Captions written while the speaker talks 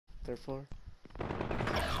there for?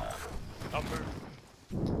 Upper.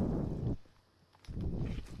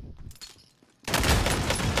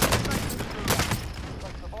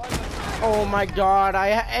 Oh my god,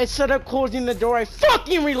 instead of closing the door, I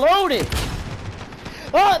fucking reloaded!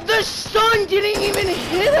 The sun didn't even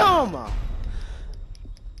hit him!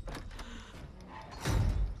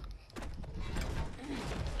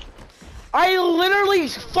 I literally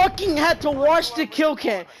fucking had to watch the kill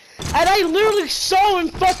cam. And I literally saw him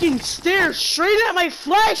fucking stare straight at my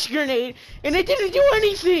flash grenade, and it didn't do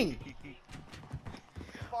anything!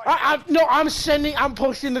 No, I'm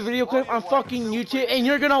posting the video clip on fucking YouTube, and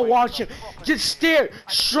you're gonna watch him just stare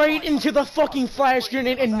straight into the fucking flash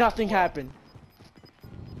grenade, and nothing happened.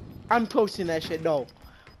 I'm posting that shit, no.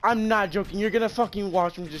 I'm not joking, you're gonna fucking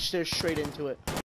watch him just stare straight into it.